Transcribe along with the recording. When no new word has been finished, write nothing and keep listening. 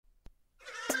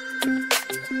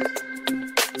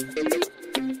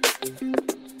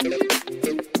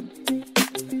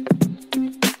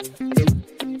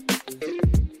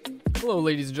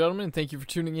ladies and gentlemen, and thank you for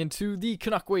tuning into the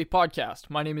Canuck Way podcast.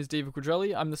 My name is David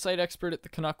Quadrelli. I'm the site expert at the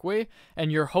Canuck Way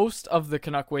and your host of the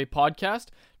Canuck Way podcast.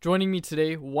 Joining me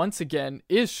today, once again,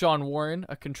 is Sean Warren,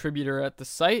 a contributor at the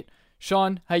site.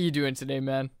 Sean, how you doing today,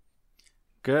 man?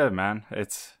 Good, man.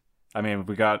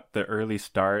 We got the early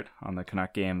start on the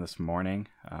Canuck game this morning.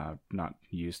 Not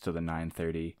used to the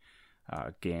 9:30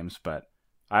 games, but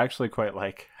I actually quite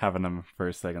like having them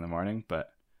first thing in the morning.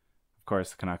 But of course,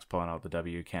 the Canucks pulling out the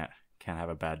W. Can't have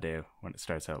a bad day when it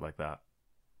starts out like that.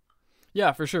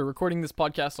 Yeah, for sure. Recording this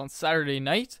podcast on Saturday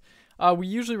night. We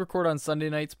usually record on Sunday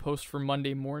nights, post for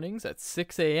Monday mornings at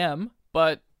 6 a.m.,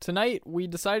 but tonight we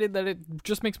decided that it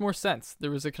just makes more sense. There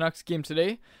was a Canucks game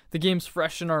today. The game's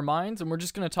fresh in our minds, and we're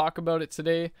just going to talk about it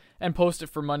today and post it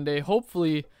for Monday.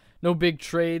 Hopefully, no big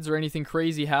trades or anything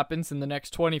crazy happens in the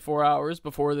next 24 hours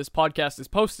before this podcast is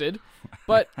posted.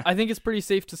 But I think it's pretty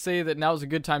safe to say that now is a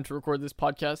good time to record this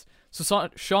podcast. So,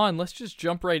 Sean, let's just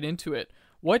jump right into it.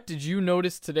 What did you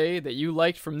notice today that you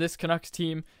liked from this Canucks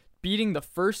team beating the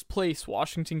first place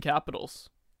Washington Capitals?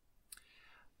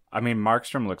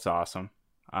 Markstrom looks awesome.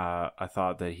 I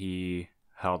thought that he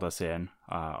held us in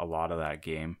a lot of that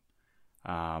game.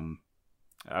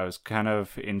 I was kind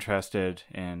of interested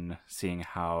in seeing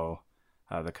how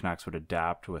the Canucks would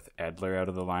adapt with Edler out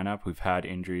of the lineup. We've had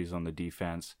injuries on the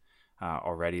defense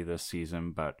already this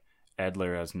season, but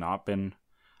Edler has not been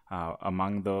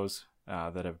among those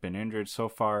that have been injured so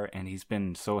far, and he's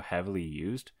been so heavily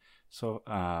used. So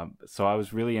I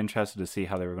was really interested to see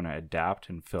how they were going to adapt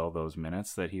and fill those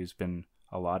minutes that he's been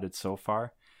allotted so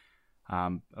far.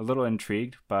 A little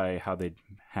intrigued by how they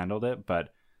handled it,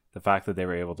 but the fact that they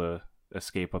were able to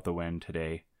escape with the win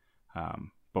today,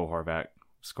 Bo Horvat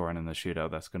scoring in the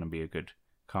shootout, that's going to be a good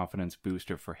confidence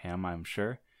booster for him, I'm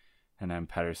sure. And then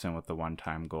Pettersson with the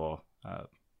one-time goal. A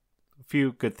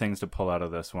few good things to pull out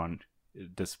of this one,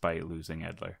 despite losing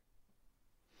Edler.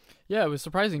 Yeah, it was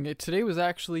surprising. Today was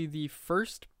actually the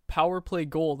first power play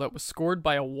goal that was scored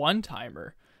by a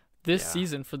one-timer this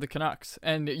season for the Canucks.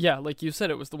 And yeah, like you said,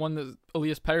 it was the one that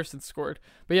Elias Pettersson scored.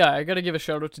 But yeah, I got to give a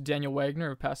shout out to Daniel Wagner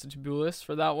of Passage Bulis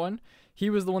for that one. He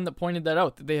was the one that pointed that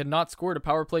out, that they had not scored a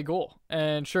power play goal.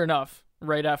 And sure enough,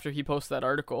 right after he posts that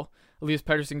article, Elias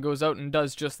Pettersson goes out and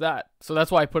does just that. So that's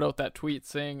why I put out that tweet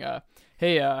saying,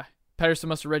 hey, Pettersson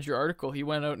must have read your article. He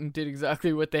went out and did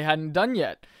exactly what they hadn't done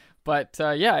yet. But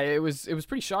yeah, it was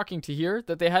pretty shocking to hear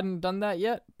that they hadn't done that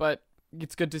yet. But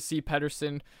it's good to see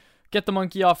Pettersson get the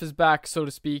monkey off his back, so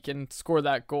to speak, and score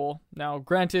that goal. Now,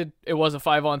 granted, it was a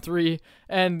 5-on-3,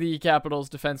 and the Capitals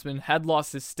defenseman had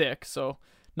lost his stick, so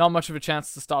not much of a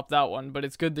chance to stop that one. But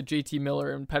it's good that JT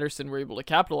Miller and Pettersson were able to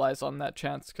capitalize on that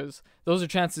chance, because those are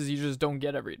chances you just don't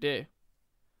get every day.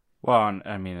 Well,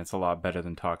 it's a lot better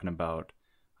than talking about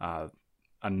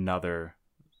another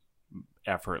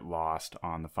effort lost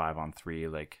on the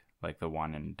 5-on-3 like the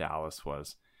one in Dallas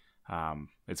was.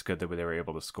 It's good that they were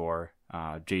able to score.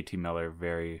 JT Miller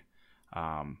very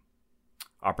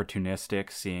opportunistic,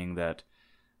 seeing that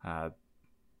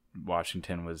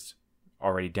Washington was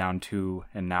already down 2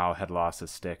 and now had lost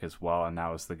his stick as well, and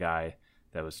that was the guy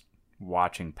that was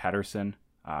watching Pettersson.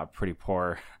 Pretty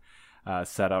poor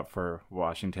setup for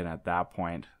Washington at that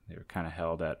point. They were kind of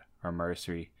held at our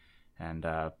mercy, and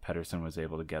Pettersson was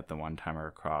able to get the one-timer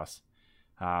across.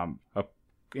 A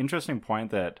interesting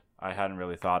point that I hadn't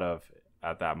really thought of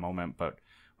at that moment, but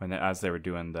as they were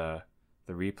doing the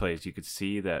replays, you could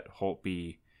see that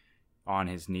Holtby on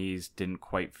his knees didn't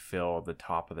quite fill the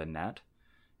top of the net,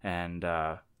 and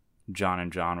John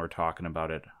and John were talking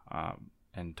about it,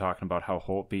 and talking about how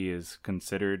Holtby is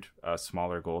considered a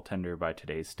smaller goaltender by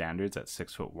today's standards at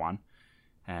 6'1",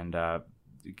 and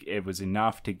it was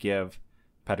enough to give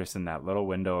Pettersson that little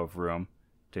window of room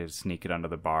to sneak it under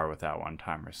the bar with that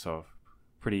one-timer. So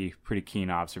pretty keen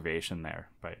observation there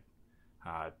by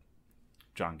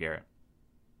John Garrett.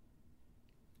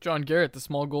 John Garrett, the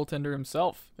small goaltender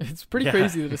himself. It's pretty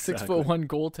crazy that a exactly. 6'1"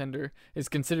 goaltender is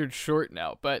considered short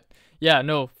now. But yeah,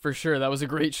 no, for sure. That was a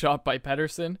great shot by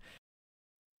Pettersson.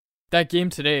 That game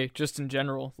today, just in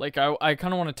general, I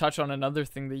kind of want to touch on another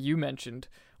thing that you mentioned,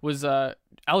 was Alex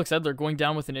Edler going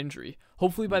down with an injury.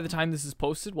 Hopefully by the time this is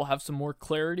posted, we'll have some more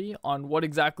clarity on what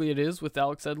exactly it is with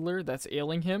Alex Edler that's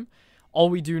ailing him. All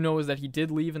we do know is that he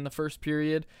did leave in the first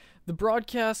period. The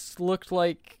broadcast looked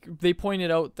like they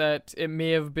pointed out that it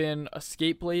may have been a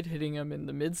skate blade hitting him in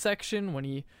the midsection when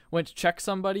he went to check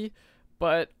somebody,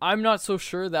 but I'm not so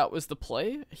sure that was the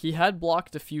play. He had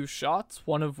blocked a few shots,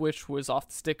 one of which was off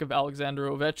the stick of Alexander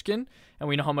Ovechkin, and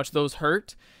we know how much those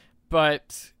hurt,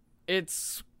 but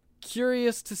it's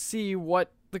curious to see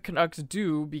what the Canucks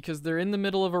do because they're in the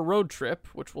middle of a road trip,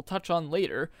 which we'll touch on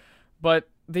later, but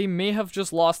they may have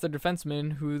just lost their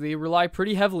defenseman who they rely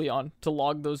pretty heavily on to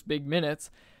log those big minutes.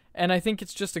 And I think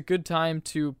it's just a good time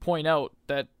to point out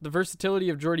that the versatility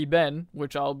of Jordie Benn,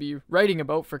 which I'll be writing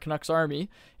about for Canucks Army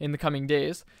in the coming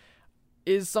days,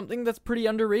 is something that's pretty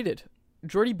underrated.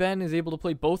 Jordie Benn is able to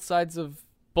play both sides,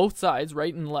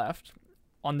 right and left,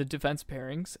 on the defense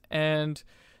pairings, and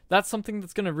that's something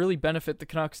that's going to really benefit the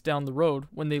Canucks down the road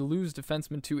when they lose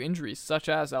defensemen to injuries, such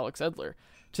as Alex Edler.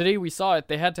 Today we saw it.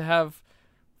 They had to have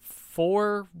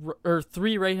 3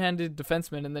 right-handed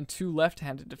defensemen and then 2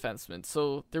 left-handed defensemen.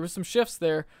 So there was some shifts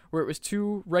there where it was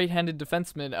 2 right-handed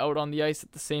defensemen out on the ice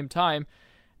at the same time,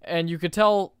 and you could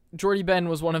tell Jordie Benn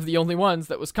was one of the only ones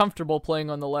that was comfortable playing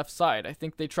on the left side. I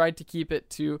think they tried to keep it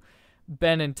to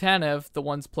Ben and Tanev, the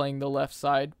ones playing the left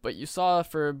side, but you saw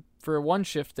for one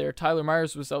shift there, Tyler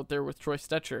Myers was out there with Troy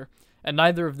Stecher, and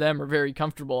neither of them are very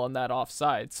comfortable on that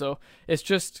offside. So it's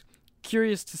just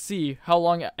curious to see how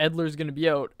long Edler's going to be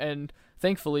out, and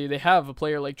thankfully they have a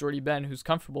player like Jordie Benn who's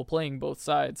comfortable playing both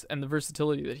sides, and the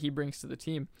versatility that he brings to the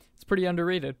team, it's pretty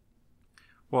underrated.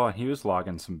 Well, he was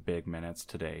logging some big minutes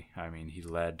today. I mean, he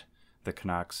led the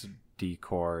Canucks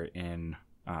D-corps in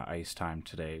ice time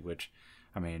today, which,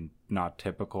 I mean, not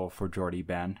typical for Jordie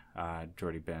Benn.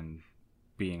 Jordie Benn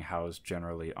being housed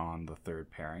generally on the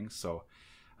third pairing. So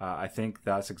I think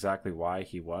that's exactly why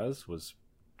he was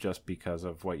just because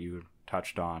of what you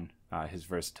touched on, his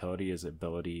versatility, his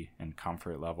ability and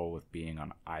comfort level with being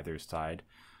on either side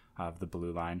of the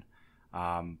blue line.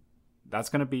 That's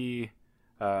going to be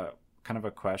kind of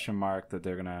a question mark that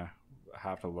they're going to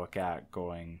have to look at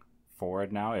going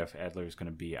forward now if Edler is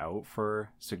going to be out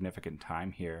for significant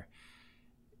time here.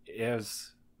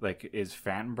 Is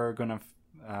Fantenberg going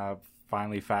to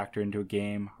finally factor into a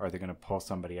game? Or are they going to pull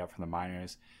somebody up from the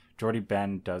minors? Jordie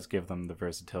Benn does give them the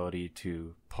versatility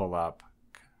to pull up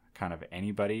kind of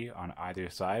anybody on either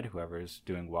side, whoever is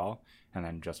doing well, and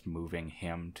then just moving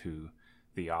him to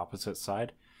the opposite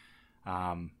side.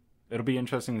 It'll be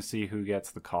interesting to see who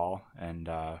gets the call and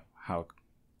how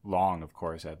long, of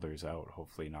course, Edler's out.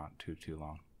 Hopefully not too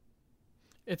long.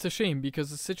 It's a shame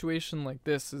because a situation like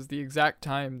this is the exact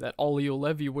time that Olli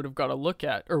Juolevi would have got a look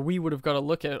at, or we would have got a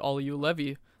look at Olli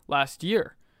Juolevi last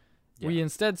year. Yeah. We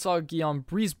instead saw Guillaume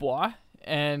Brisebois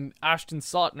and Ashton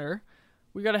Sautner.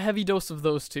 We got a heavy dose of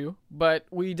those two, but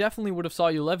we definitely would have saw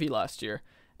Juolevi last year.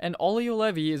 And Olli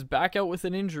Juolevi is back out with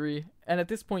an injury, and at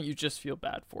this point you just feel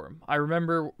bad for him. I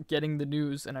remember getting the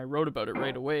news, and I wrote about it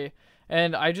right away,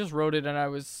 and I just wrote it, and I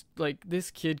was like, this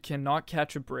kid cannot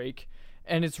catch a break,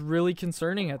 and it's really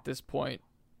concerning at this point.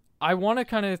 I want to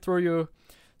kind of throw you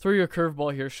a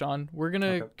curveball here, Sean. We're going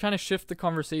to kind of shift the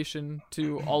conversation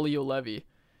to Olli Juolevi.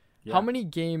 Yeah. How many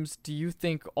games do you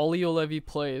think Olli Juolevi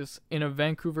plays in a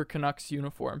Vancouver Canucks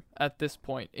uniform at this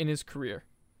point in his career?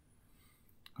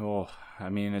 Oh, I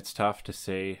mean, it's tough to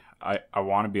say. I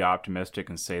want to be optimistic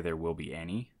and say there will be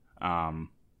any.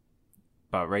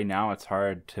 But right now it's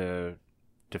hard to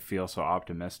feel so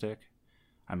optimistic.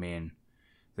 I mean,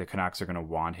 the Canucks are going to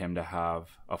want him to have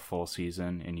a full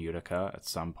season in Utica at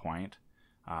some point.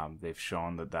 They've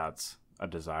shown that that's a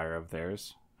desire of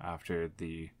theirs after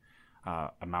the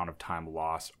amount of time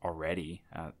lost already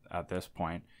at this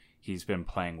point. He's been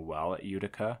playing well at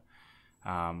Utica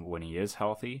when he is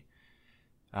healthy.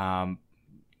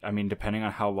 I mean, depending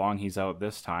on how long he's out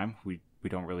this time, we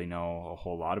don't really know a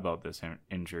whole lot about this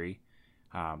injury.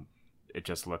 It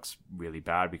just looks really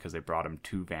bad because they brought him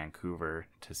to Vancouver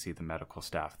to see the medical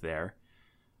staff there,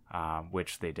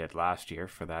 which they did last year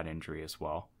for that injury as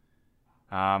well.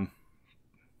 I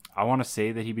want to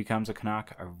say that he becomes a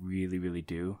Canuck. I really, really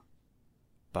do.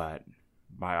 But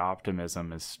my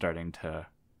optimism is starting to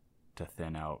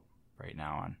thin out right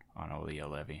now on Olli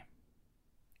Juolevi.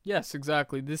 Yes,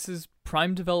 exactly. This is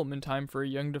prime development time for a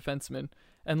young defenseman.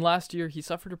 And last year, he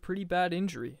suffered a pretty bad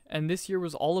injury. And this year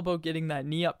was all about getting that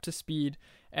knee up to speed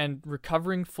and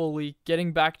recovering fully,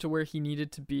 getting back to where he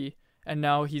needed to be. And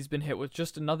now he's been hit with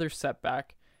just another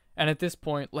setback. And at this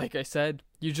point, like I said,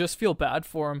 you just feel bad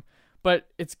for him. But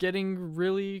it's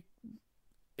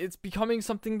becoming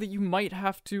something that you might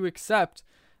have to accept,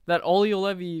 that Olli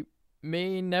Juolevi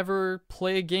may never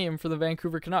play a game for the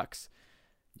Vancouver Canucks.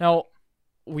 Now,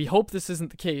 we hope this isn't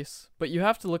the case, but you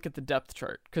have to look at the depth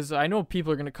chart, because I know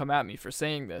people are going to come at me for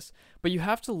saying this, but you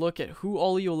have to look at who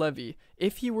Olli Juolevi,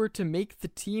 if he were to make the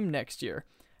team next year,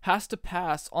 has to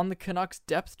pass on the Canucks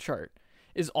depth chart.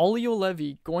 Is Olli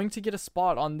Juolevi going to get a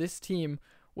spot on this team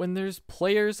when there's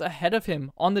players ahead of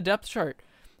him on the depth chart?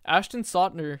 Ashton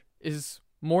Sautner is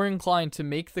more inclined to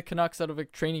make the Canucks out of a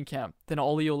training camp than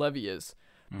Olli Juolevi is.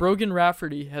 Brogan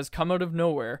Rafferty has come out of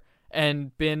nowhere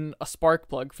and been a spark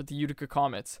plug for the Utica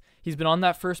Comets. He's been on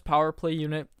that first power play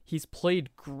unit. He's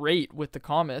played great with the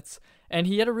Comets, and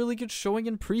he had a really good showing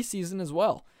in preseason as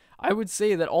well. I would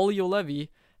say that Olli Juolevi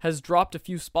has dropped a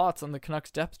few spots on the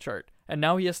Canucks depth chart, and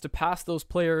now he has to pass those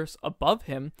players above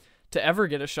him to ever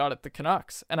get a shot at the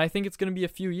Canucks. And I think it's going to be a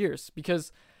few years,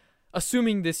 because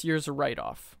assuming this year's a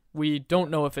write-off, we don't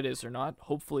know if it is or not.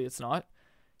 Hopefully it's not.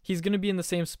 He's going to be in the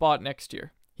same spot next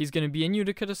year. He's going to be in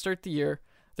Utica to start the year.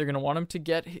 They're going to want him to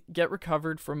get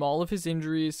recovered from all of his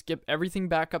injuries, get everything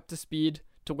back up to speed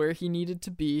to where he needed to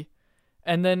be,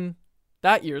 and then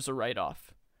that year's a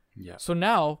write-off. Yeah. So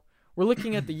now we're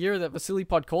looking at the year that Vasily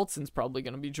Podkolzin's probably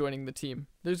going to be joining the team.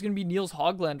 There's going to be Niels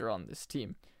Hoglander on this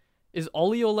team. Is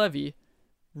Olli Juolevi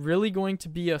really going to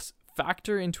be a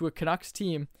factor into a Canucks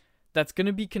team that's going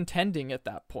to be contending at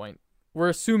that point? We're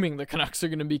assuming the Canucks are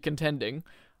going to be contending.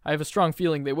 I have a strong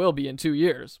feeling they will be in 2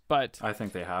 years, but I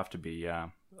think they have to be, yeah.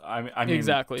 I mean,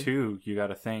 exactly. Too, you got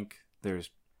to think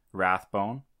there's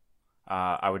Rathbone.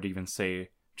 I would even say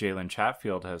Jalen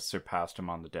Chatfield has surpassed him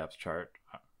on the depth chart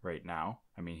right now.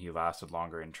 I mean, he lasted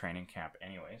longer in training camp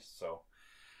anyways, so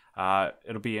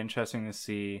it'll be interesting to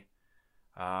see.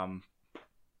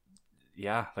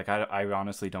 Yeah, like I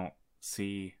honestly don't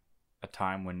see a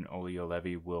time when Olli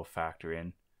Juolevi will factor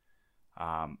in.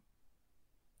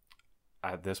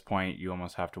 At this point, you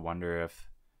almost have to wonder if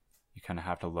you kind of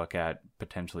have to look at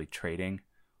potentially trading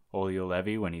Olli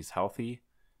Juolevi when he's healthy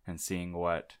and seeing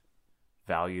what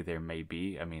value there may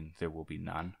be. I mean, there will be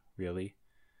none, really.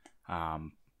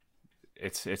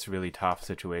 It's a really tough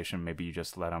situation. Maybe you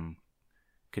just let him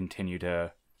continue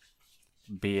to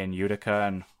be in Utica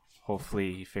and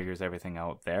hopefully he figures everything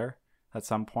out there at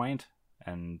some point,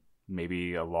 and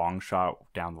maybe a long shot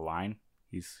down the line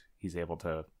he's able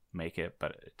to make it,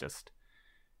 but it just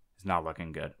is not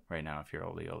looking good right now if you're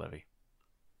Olli Juolevi.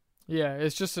 Yeah,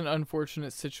 it's just an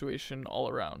unfortunate situation all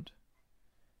around.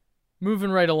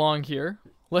 Moving right along here,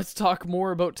 let's talk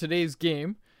more about today's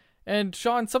game. And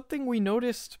Sean, something we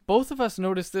noticed, both of us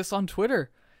noticed this on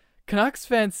Twitter. Canucks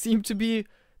fans seem to be,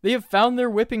 they have found their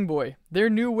whipping boy. Their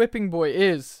new whipping boy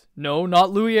is, no,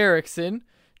 not Louis Eriksson,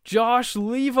 Josh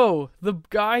Leivo, the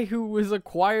guy who was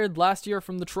acquired last year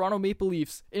from the Toronto Maple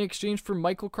Leafs in exchange for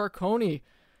Michael Carcone.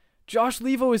 Josh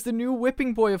Leivo is the new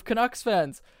whipping boy of Canucks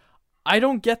fans. I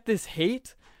don't get this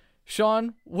hate.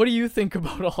 Sean, what do you think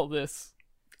about all this?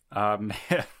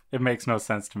 It makes no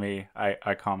sense to me.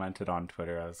 I commented on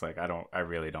Twitter. I was like, I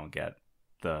really don't get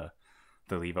the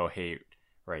Leivo hate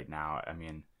right now. I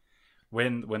mean,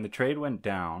 when the trade went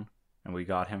down and we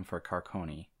got him for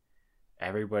Carcone,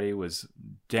 everybody was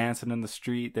dancing in the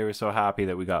street. They were so happy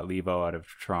that we got Leivo out of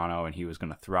Toronto and he was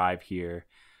going to thrive here.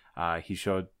 He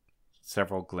showed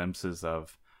several glimpses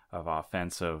of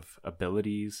offensive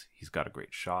abilities. He's got a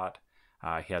great shot.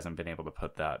 He hasn't been able to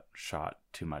put that shot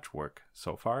to much work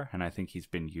so far, and I think he's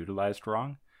been utilized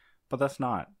wrong. But that's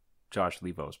not Josh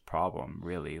Leivo's problem,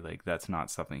 really. Like, that's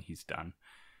not something he's done.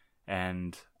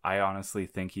 And I honestly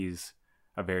think he's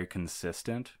a very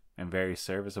consistent and very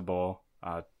serviceable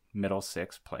middle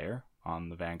six player on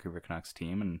the Vancouver Canucks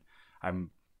team, and I'm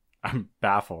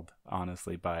baffled,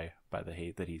 honestly, by the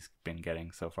hate that he's been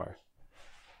getting so far.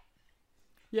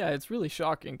 Yeah, it's really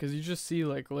shocking because you just see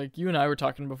like you and I were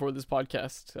talking before this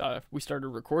podcast. We started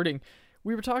recording.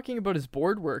 We were talking about his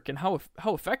board work and how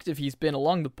effective he's been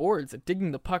along the boards at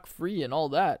digging the puck free and all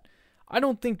that. I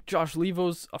don't think Josh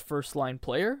Leivo's a first line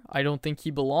player. I don't think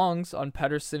he belongs on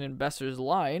Pettersson and Besser's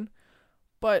line.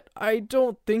 But I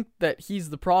don't think that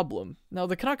he's the problem. Now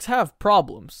the Canucks have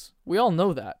problems. We all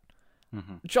know that.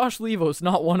 Mm-hmm. Josh Leivo's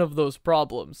not one of those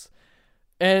problems,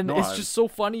 and it's just so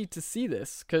funny to see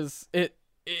this because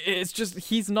it's just,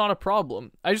 he's not a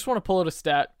problem. I just want to pull out a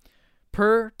stat.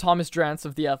 Per Thomas Drance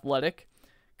of The Athletic,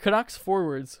 Canucks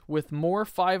forwards with more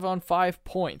 5-on-5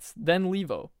 points than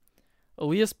Leivo: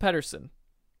 Elias Pettersson,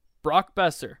 Brock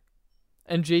Besser,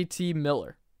 and JT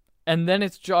Miller. And then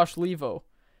it's Josh Leivo.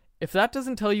 If that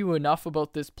doesn't tell you enough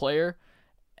about this player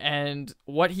and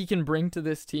what he can bring to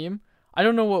this team, I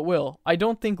don't know what will. I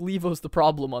don't think Leivo's the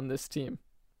problem on this team.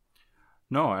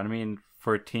 No, I mean,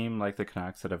 for a team like the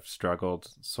Canucks that have struggled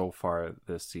so far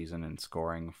this season in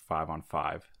scoring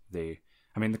 5-on-5, the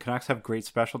Canucks have great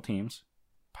special teams,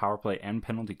 power play and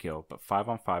penalty kill, but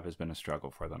 5-on-5 has been a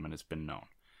struggle for them, and it's been known.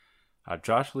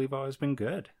 Josh Leivo has been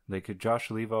good. Josh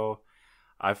Leivo,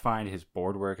 I find his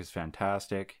board work is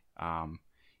fantastic.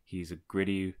 He's a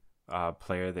gritty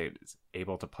player that is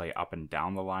able to play up and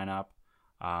down the lineup.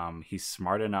 He's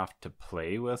smart enough to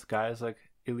play with guys like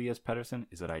Elias Pettersson.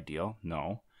 Is it ideal?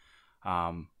 No.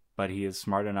 But he is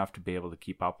smart enough to be able to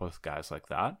keep up with guys like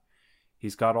that.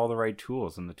 He's got all the right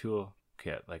tools in the tool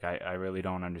Kit. Like, I really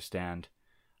don't understand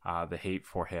the hate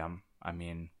for him. I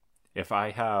mean, if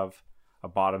I have a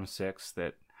bottom six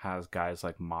that has guys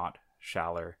like Motte,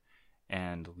 Schaller,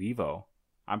 and Leivo,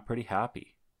 I'm pretty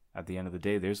happy. At the end of the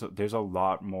day, there's a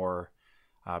lot more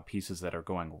pieces that are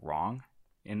going wrong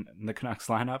in the Canucks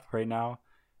lineup right now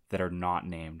that are not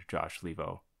named Josh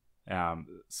Leivo.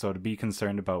 So to be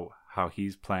concerned about how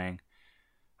he's playing,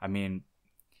 I mean,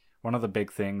 one of the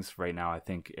big things right now I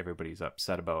think everybody's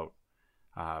upset about,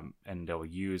 and they'll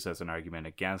use as an argument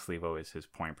against Leivo, is his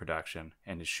point production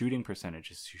and his shooting percentage.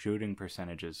 His shooting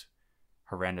percentage is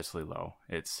horrendously low.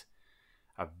 It's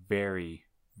a very,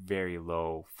 very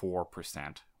low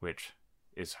 4%, which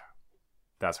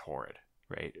that's horrid,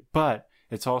 right? But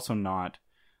it's also not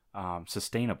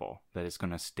sustainable that it's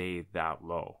going to stay that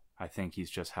low. I think he's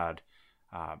just had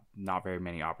not very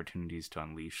many opportunities to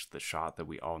unleash the shot that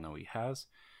we all know he has.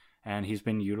 And he's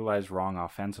been utilized wrong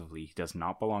offensively. He does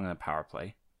not belong in the power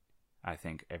play. I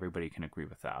think everybody can agree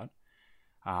with that.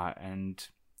 And,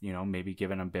 maybe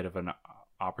given a bit of an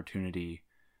opportunity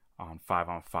on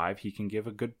 5-on-5, he can give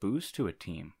a good boost to a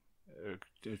team,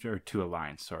 or to a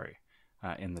line,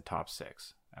 in the top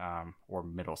six, or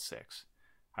middle six,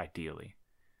 ideally.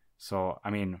 So,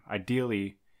 I mean,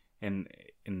 ideally, in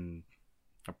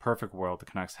a perfect world, the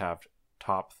Canucks have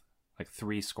top,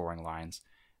 3 scoring lines,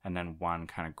 and then one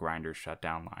kind of grinder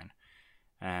shutdown line.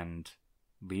 And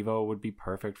Leivo would be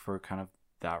perfect for kind of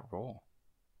that role.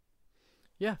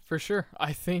 Yeah, for sure.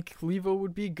 I think Leivo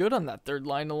would be good on that third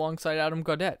line alongside Adam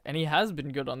Gaudette. And he has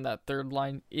been good on that third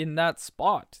line in that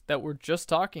spot that we're just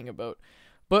talking about.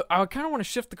 But I kind of want to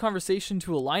shift the conversation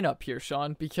to a lineup here,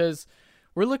 Sean, because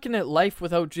we're looking at life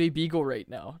without Jay Beagle right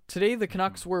now. Today, the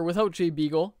Canucks were without Jay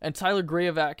Beagle, and Tyler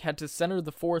Graovac had to center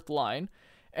the fourth line.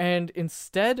 And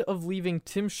instead of leaving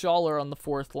Tim Schaller on the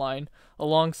fourth line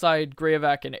alongside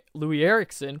Graovac and Louis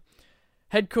Eriksson,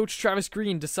 head coach Travis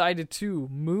Green decided to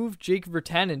move Jake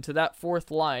Virtanen to that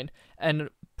fourth line and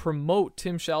promote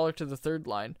Tim Schaller to the third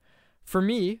line. For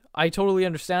me, I totally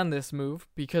understand this move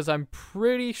because I'm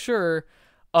pretty sure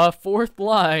a fourth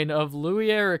line of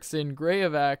Louis Eriksson,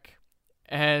 Graovac,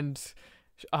 and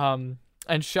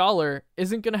Schaller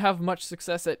isn't going to have much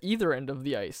success at either end of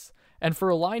the ice. And for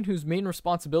a line whose main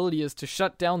responsibility is to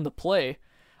shut down the play,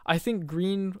 I think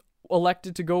Green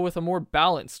elected to go with a more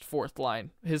balanced fourth line.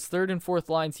 His third and fourth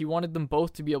lines, he wanted them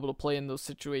both to be able to play in those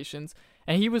situations,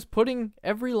 and he was putting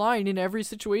every line in every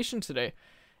situation today.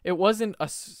 It wasn't a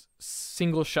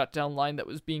single shutdown line that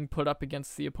was being put up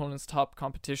against the opponent's top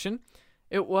competition.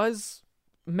 It was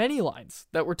many lines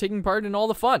that were taking part in all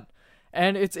the fun.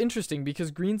 And it's interesting because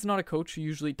Green's not a coach who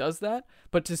usually does that,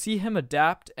 but to see him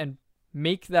adapt and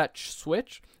make that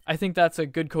switch, I think that's a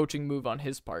good coaching move on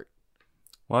his part.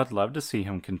 Well, I'd love to see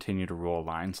him continue to roll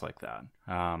lines like that.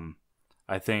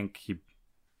 I think he,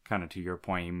 kind of to your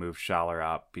point, he moved Schaller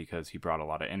up because he brought a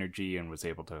lot of energy and was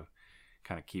able to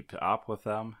kind of keep up with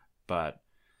them. But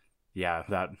yeah,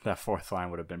 that fourth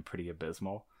line would have been pretty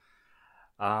abysmal.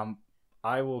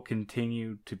 I will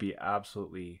continue to be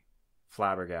absolutely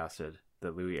flabbergasted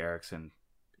that Louis Eriksson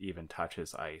even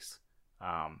touches ice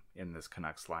in this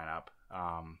Canucks lineup.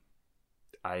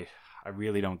 I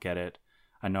really don't get it.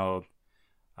 I know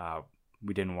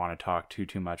we didn't want to talk too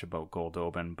much about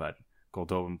Goldobin, but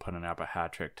Goldobin putting up a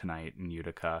hat trick tonight in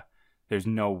Utica. There's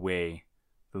no way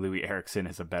that Louis Eriksson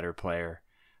is a better player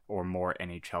or more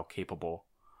NHL capable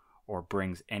or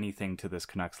brings anything to this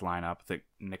Canucks lineup that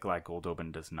Nikolai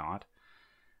Goldobin does not.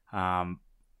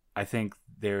 I think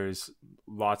there's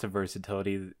lots of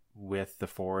versatility with the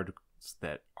forwards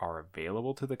that are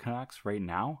available to the Canucks right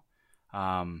now.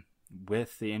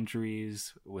 With the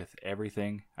injuries, with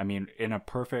everything. I mean, in a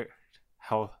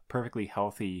perfectly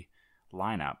healthy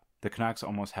lineup, the Canucks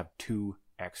almost have 2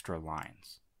 extra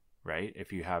lines, right?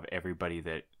 If you have everybody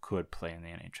that could play in the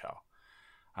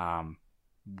NHL.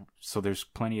 So there's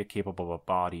plenty of capable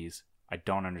bodies. I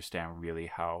don't understand really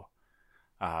how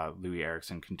Louis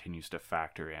Eriksson continues to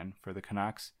factor in for the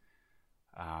Canucks.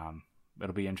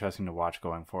 It'll be interesting to watch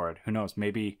going forward. Who knows?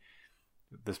 Maybe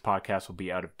this podcast will be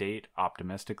out of date,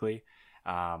 optimistically,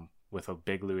 with a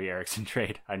big Louis Eriksson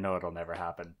trade. I know it'll never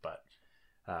happen, but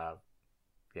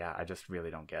yeah, I just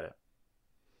really don't get it.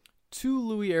 To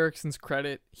Louis Eriksson's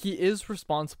credit, he is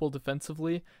responsible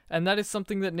defensively, and that is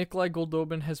something that Nikolai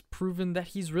Goldobin has proven that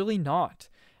he's really not.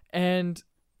 And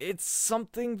it's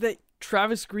something that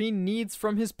Travis Green needs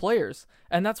from his players,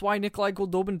 and that's why Nikolai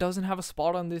Goldobin doesn't have a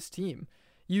spot on this team.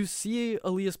 You see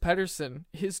Elias Pettersson,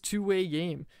 his two-way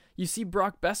game. You see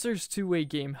Brock Besser's two-way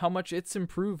game, how much it's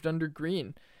improved under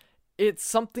Green. It's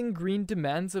something Green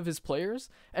demands of his players,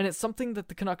 and it's something that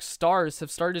the Canucks stars have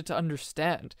started to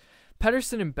understand.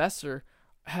 Pettersson and Besser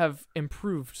have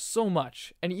improved so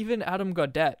much. And even Adam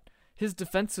Gaudette, his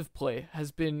defensive play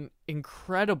has been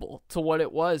incredible to what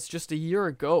it was just a year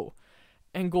ago.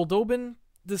 And Goldobin,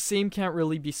 the same can't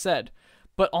really be said.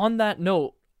 But on that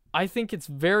note, I think it's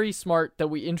very smart that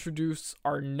we introduce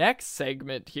our next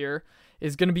segment here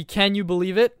is going to be Can You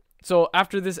Believe It? So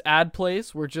after this ad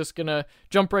plays, we're just going to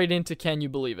jump right into Can You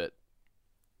Believe It?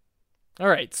 All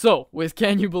right, so with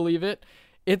Can You Believe It?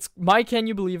 It's my Can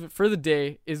You Believe It for the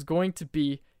day is going to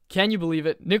be, can you believe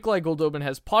it? Nikolai Goldobin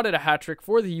has potted a hat trick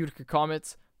for the Utica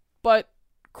Comets, but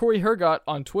Corey Hergott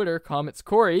on Twitter, Comets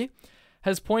Corey,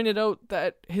 has pointed out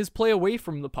that his play away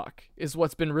from the puck is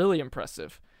what's been really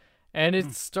impressive. And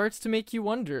it starts to make you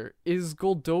wonder, is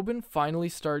Goldobin finally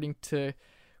starting to,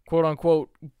 quote unquote,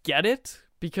 get it?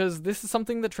 Because this is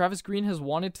something that Travis Green has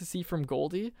wanted to see from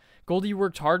Goldie. Goldie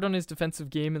worked hard on his defensive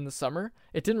game in the summer.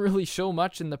 It didn't really show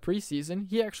much in the preseason.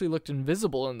 He actually looked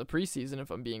invisible in the preseason,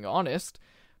 if I'm being honest.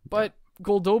 But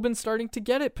Goldobin's starting to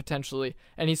get it, potentially.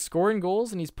 And he's scoring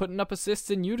goals and he's putting up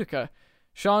assists in Utica.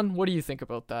 Sean, what do you think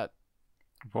about that?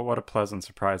 Well, what a pleasant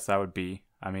surprise that would be.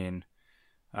 I mean,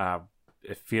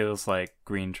 it feels like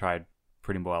Green tried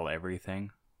pretty well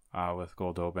everything with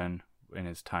Goldobin in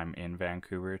his time in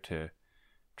Vancouver to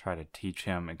try to teach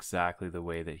him exactly the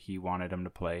way that he wanted him to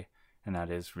play, and that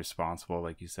is responsible,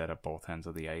 like you said, at both ends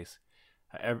of the ice.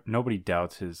 Nobody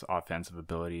doubts his offensive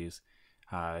abilities,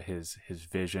 his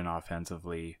vision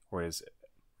offensively, or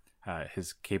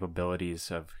his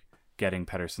capabilities of getting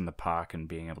Pettersson the puck and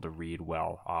being able to read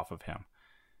well off of him.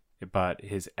 But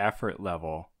his effort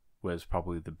level was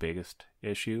probably the biggest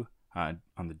issue on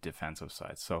the defensive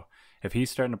side. So if he's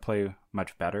starting to play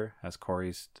much better, as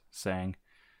Corey's saying,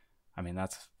 I mean,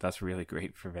 that's really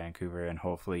great for Vancouver, and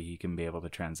hopefully he can be able to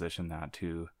transition that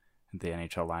to the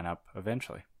NHL lineup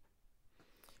eventually.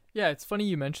 Yeah, it's funny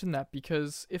you mentioned that,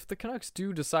 because if the Canucks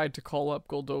do decide to call up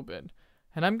Goldobin,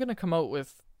 and I'm going to come out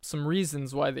with some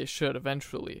reasons why they should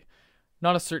eventually,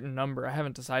 not a certain number, I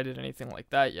haven't decided anything like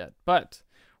that yet, but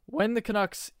when the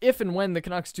Canucks, if and when the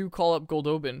Canucks do call up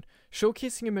Goldobin,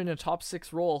 showcasing him in a top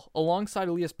 6 role alongside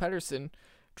Elias Pettersson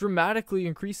dramatically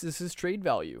increases his trade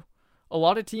value. A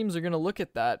lot of teams are going to look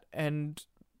at that, and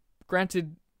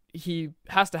granted, he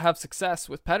has to have success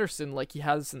with Pettersson like he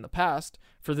has in the past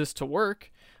for this to work,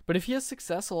 but if he has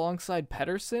success alongside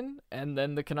Pettersson, and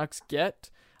then the Canucks get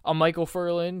a Michael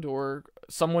Furland or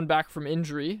someone back from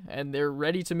injury, and they're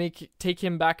ready to take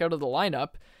him back out of the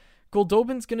lineup,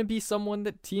 Goldobin's going to be someone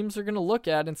that teams are going to look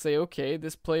at and say, okay,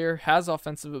 this player has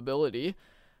offensive ability.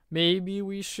 Maybe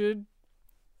we should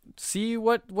see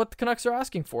what the Canucks are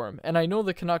asking for him. And I know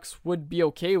the Canucks would be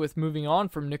okay with moving on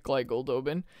from Nikolai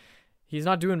Goldobin. He's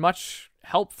not doing much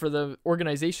help for the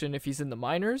organization if he's in the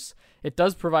minors. It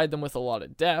does provide them with a lot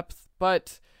of depth,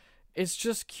 but it's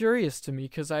just curious to me,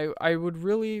 because I would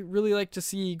really, really like to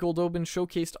see Goldobin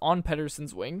showcased on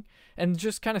Pettersson's wing and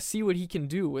just kind of see what he can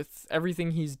do with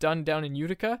everything he's done down in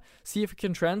Utica, see if it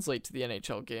can translate to the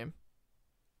NHL game.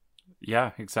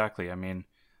 Yeah, exactly. I mean,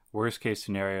 worst case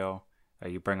scenario,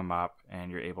 you bring him up and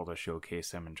you're able to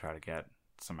showcase him and try to get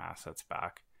some assets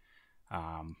back.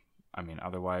 I mean,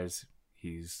 otherwise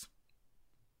he's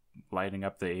lighting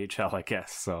up the AHL, I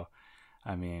guess. So,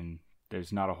 I mean,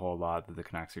 there's not a whole lot that the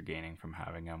Canucks are gaining from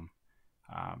having him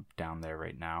down there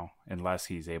right now, unless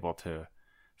he's able to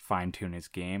fine-tune his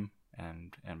game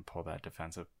and pull that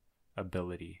defensive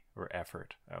ability or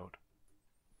effort out.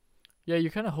 Yeah,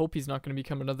 you kind of hope he's not going to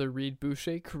become another Reed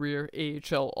Boucher career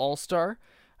AHL All-Star.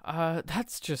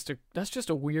 That's just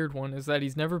a weird one, is that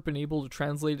he's never been able to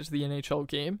translate it to the NHL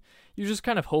game. You just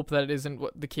kind of hope that it isn't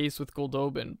the case with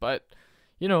Goldobin, but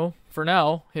you know, for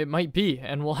now, it might be,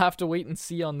 and we'll have to wait and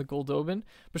see on the Goldobin.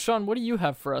 But Sean, what do you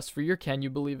have for us for your Can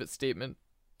You Believe It statement?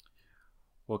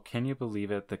 Well, can you believe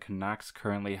it? The Canucks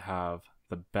currently have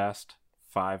the best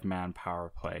 5-man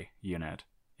power play unit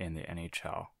in the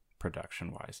NHL,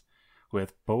 production-wise.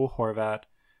 With Bo Horvat,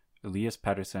 Elias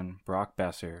Pettersson, Brock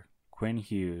Besser, Quinn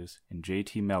Hughes, and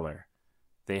JT Miller,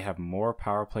 they have more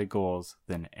power play goals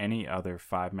than any other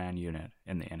 5-man unit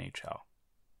in the NHL.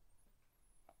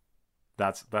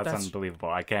 That's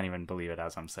unbelievable. I can't even believe it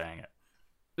as I'm saying it.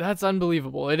 That's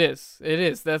unbelievable. It is.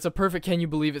 That's a perfect Can You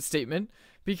Believe It statement,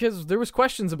 because there was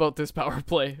questions about this power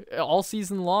play all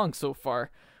season long so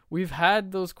far. We've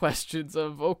had those questions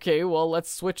of, okay, well,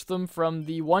 let's switch them from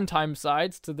the one-time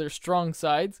sides to their strong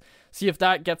sides, see if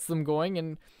that gets them going,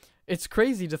 and it's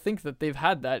crazy to think that they've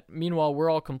had that. Meanwhile, we're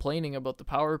all complaining about the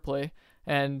power play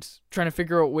and trying to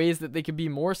figure out ways that they could be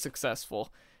more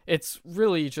successful. It's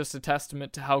really just a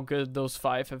testament to how good those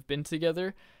 5 have been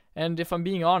together. And if I'm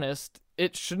being honest,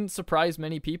 it shouldn't surprise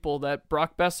many people that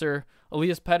Brock Besser,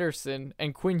 Elias Pettersson,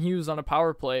 and Quinn Hughes on a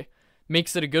power play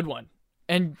makes it a good one.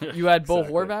 And you add Bo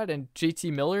Horvat and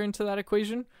JT Miller into that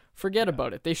equation, forget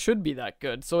about it. They should be that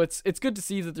good. So it's good to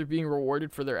see that they're being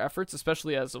rewarded for their efforts,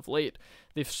 especially as of late.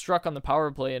 They've struck on the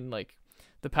power play in like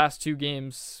the past 2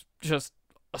 games, just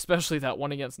especially that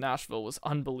one against Nashville was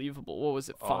unbelievable. What was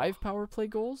it, 5 power play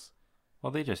goals?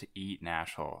 Well, they just eat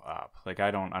Nashville up. Like,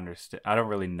 I don't understand. I don't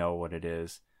really know what it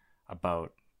is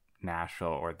about Nashville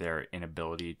or their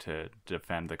inability to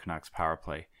defend the Canucks power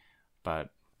play, but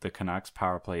the Canucks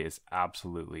power play is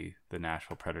absolutely the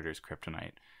Nashville Predators'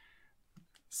 kryptonite.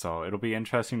 So it'll be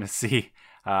interesting to see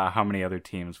how many other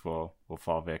teams will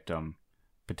fall victim,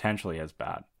 potentially as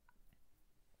bad.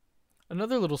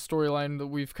 Another little storyline that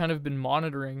we've kind of been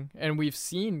monitoring and we've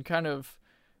seen kind of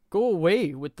go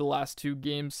away with the last 2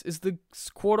 games is the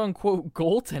quote-unquote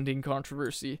goaltending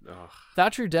controversy. Ugh.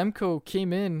 Thatcher Demko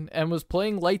came in and was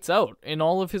playing lights out in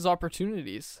all of his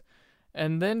opportunities.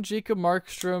 And then Jacob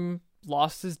Markstrom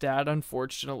lost his dad,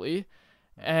 unfortunately,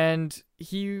 and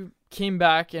he came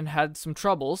back and had some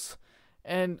troubles.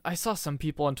 And I saw some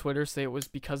people on Twitter say it was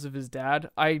because of his dad.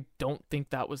 I don't think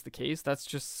that was the case. That's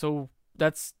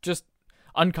just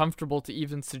uncomfortable to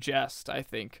even suggest, I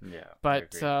think. Yeah.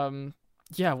 But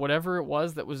yeah, whatever it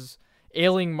was that was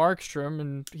ailing Markstrom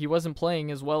and he wasn't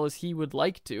playing as well as he would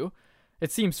like to,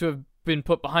 it seems to have been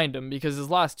put behind him because his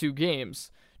last 2 games,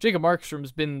 Jacob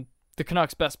Markstrom's been the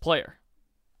Canucks' best player.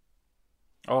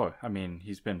 Oh, I mean,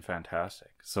 he's been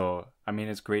fantastic. So, I mean,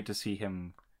 it's great to see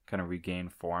him kind of regain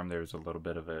form. There was a little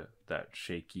bit of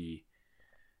he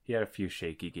had a few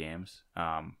shaky games,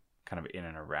 kind of in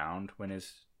and around when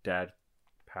his dad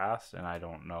passed, and I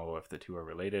don't know if the two are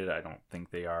related. I don't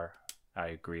think they are. I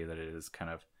agree that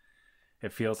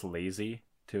it feels lazy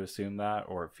to assume that,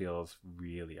 or it feels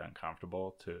really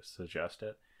uncomfortable to suggest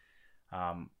it.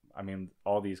 I mean,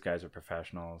 all these guys are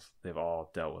professionals. They've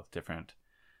all dealt with different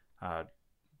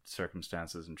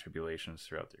circumstances and tribulations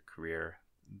throughout their career,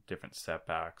 different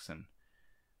setbacks, and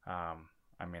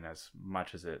I mean, as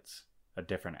much as it's a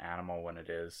different animal when it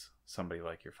is somebody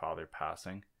like your father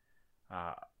passing,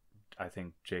 I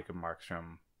think Jacob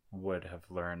Markstrom would have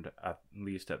learned, at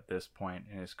least at this point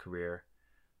in his career,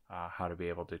 how to be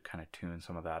able to kind of tune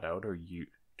some of that out, or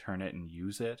turn it and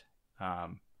use it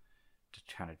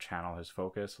to kind of channel his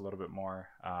focus a little bit more.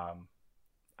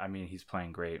 I mean, he's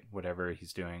playing great. Whatever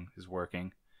he's doing is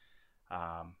working.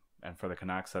 And for the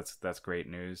Canucks, that's great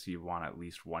news. You want at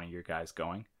least one of your guys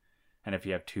going. And if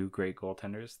you have 2 great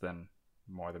goaltenders, then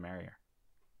more the merrier.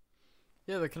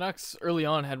 Yeah, the Canucks early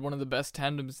on had one of the best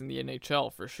tandems in the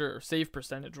NHL for sure, save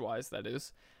percentage wise, that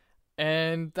is.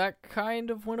 And that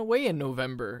kind of went away in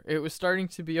November. It was starting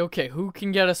to be, okay, who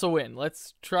can get us a win?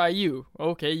 Let's try you.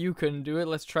 Okay, you couldn't do it.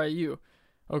 Let's try you.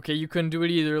 Okay, you couldn't do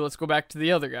it either. Let's go back to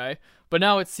the other guy. But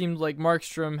now it seemed like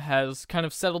Markstrom has kind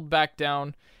of settled back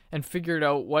down and figured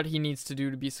out what he needs to do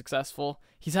to be successful.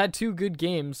 He's had 2 good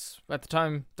games at the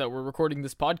time that we're recording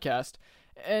this podcast,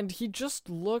 and he just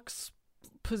looks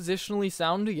positionally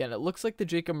sound again. It looks like the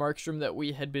Jacob Markstrom that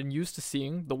we had been used to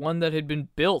seeing, the one that had been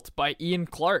built by Ian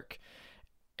Clark.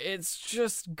 It's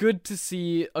just good to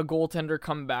see a goaltender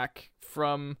come back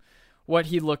from what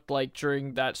he looked like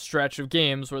during that stretch of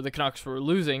games where the Canucks were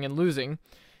losing and losing.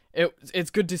 It's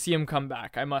good to see him come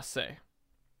back, I must say.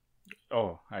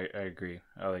 Oh, I agree.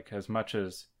 Like, as much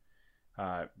as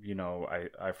I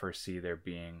foresee there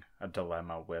being a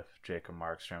dilemma with Jacob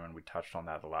Markstrom, and we touched on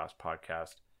that the last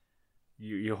podcast.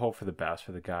 You hope for the best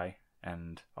for the guy,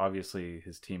 and obviously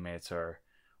his teammates are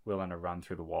willing to run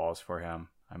through the walls for him.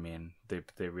 I mean,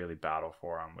 they really battle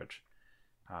for him, which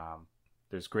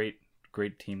there's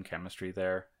great team chemistry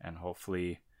there, and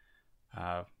hopefully,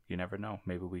 you never know,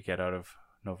 maybe we get out of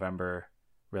November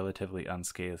relatively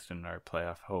unscathed and our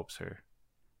playoff hopes are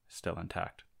still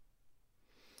intact.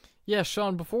 Yeah,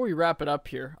 Sean, before we wrap it up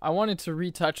here, I wanted to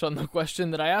retouch on the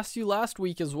question that I asked you last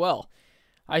week as well.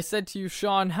 I said to you,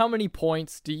 Sean, how many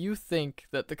points do you think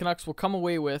that the Canucks will come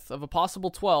away with of a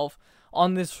possible 12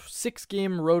 on this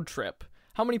 6-game road trip?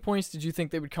 How many points did you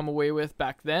think they would come away with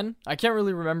back then? I can't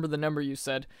really remember the number you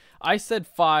said. I said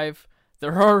 5.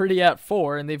 They're already at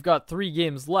 4, and they've got 3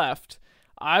 games left.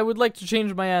 I would like to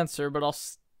change my answer, but I'll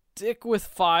stick with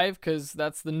 5 because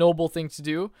that's the noble thing to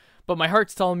do. But my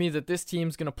heart's telling me that this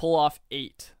team's going to pull off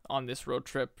 8 on this road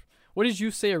trip. What did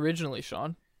you say originally,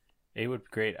 Sean? 8 would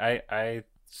be great. I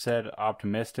said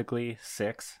optimistically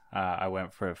 6. I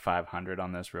went for 500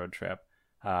 on this road trip.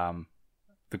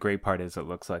 The great part is it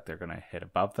looks like they're going to hit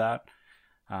above that.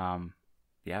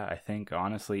 Yeah, I think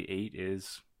honestly 8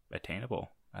 is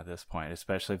attainable at this point,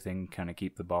 especially if they can kind of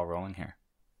keep the ball rolling here.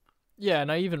 Yeah,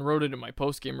 and I even wrote it in my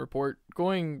post-game report.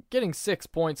 Getting 6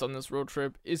 points on this road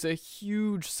trip is a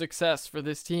huge success for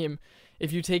this team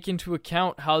if you take into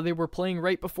account how they were playing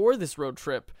right before this road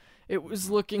trip. It was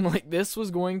looking like this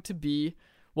was going to be,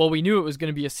 well, we knew it was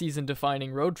going to be a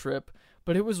season-defining road trip,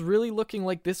 but it was really looking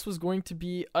like this was going to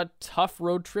be a tough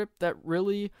road trip that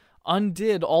really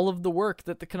undid all of the work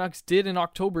that the Canucks did in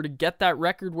October to get that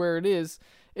record where it is.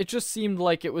 It just seemed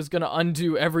like it was going to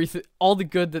undo everything, all the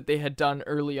good that they had done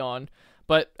early on.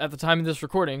 But at the time of this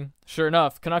recording, sure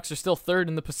enough, Canucks are still third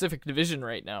in the Pacific Division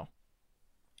right now.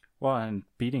 Well, and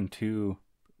beating two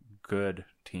good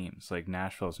teams, like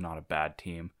Nashville's not a bad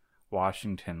team.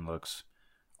 Washington looks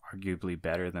arguably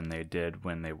better than they did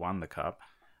when they won the Cup.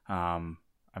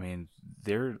 I mean,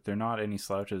 they're not any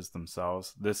slouches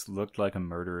themselves. This looked like a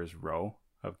murderer's row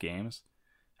of games.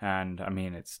 And, I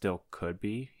mean, it still could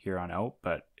be here on out,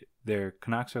 but their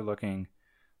Canucks are looking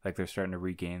like they're starting to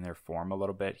regain their form a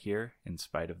little bit here in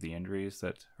spite of the injuries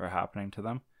that are happening to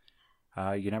them.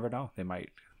 You never know. They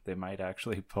might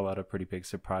actually pull out a pretty big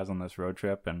surprise on this road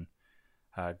trip and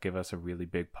give us a really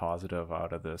big positive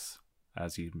out of this,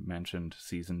 as you mentioned,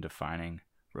 season-defining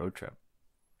road trip.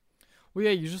 Well,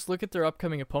 yeah, you just look at their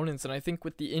upcoming opponents, and I think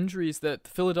with the injuries that the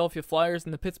Philadelphia Flyers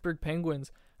and the Pittsburgh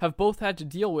Penguins have both had to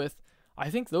deal with, I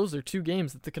think those are two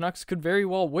games that the Canucks could very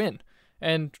well win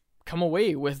and come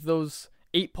away with those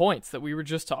 8 points that we were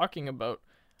just talking about.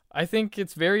 I think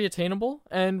it's very attainable,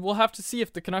 and we'll have to see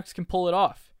if the Canucks can pull it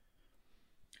off.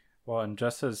 Well, and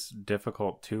just as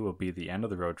difficult, too, will be the end of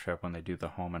the road trip when they do the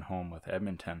home and home with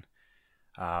Edmonton.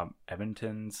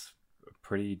 Edmonton's a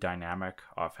pretty dynamic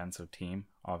offensive team,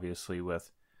 obviously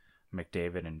with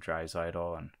McDavid and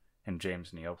Draisaitl and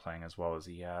James Neal playing as well as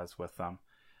he has with them.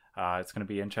 It's going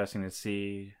to be interesting to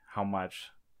see how much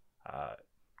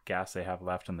gas they have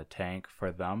left in the tank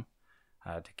for them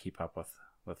to keep up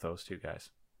with those two guys.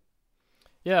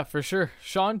 Yeah, for sure.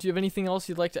 Sean, do you have anything else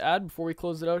you'd like to add before we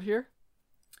close it out here?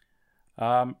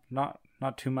 Not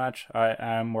too much. I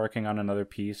am working on another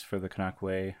piece for the Canuck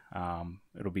Way.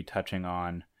 It'll be touching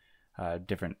on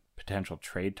different potential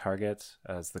trade targets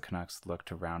as the Canucks look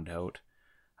to round out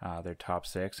their top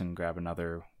six and grab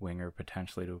another winger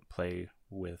potentially to play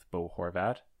with Bo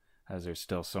Horvat, as there's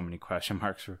still so many question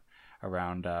marks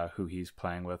around who he's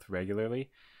playing with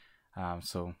regularly.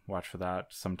 So watch for that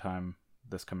sometime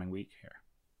this coming week here.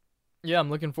 Yeah,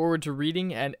 I'm looking forward to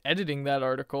reading and editing that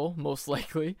article, most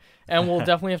likely. And we'll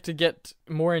definitely have to get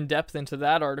more in depth into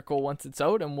that article once it's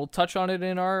out, and we'll touch on it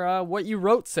in our What You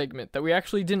Wrote segment that we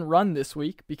actually didn't run this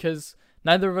week because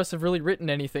neither of us have really written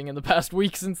anything in the past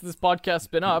week since this podcast's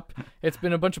been up. It's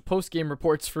been a bunch of post-game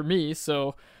reports for me,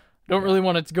 so don't really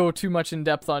want to go too much in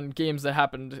depth on games that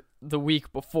happened the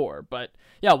week before. But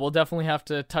yeah, we'll definitely have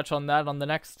to touch on that on the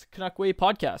next Canuck Way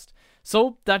podcast.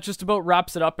 So that just about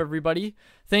wraps it up, everybody.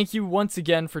 Thank you once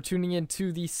again for tuning in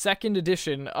to the second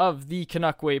edition of the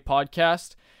Canuck Way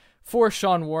podcast. For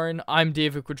Sean Warren, I'm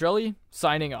David Quadrelli,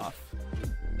 signing off.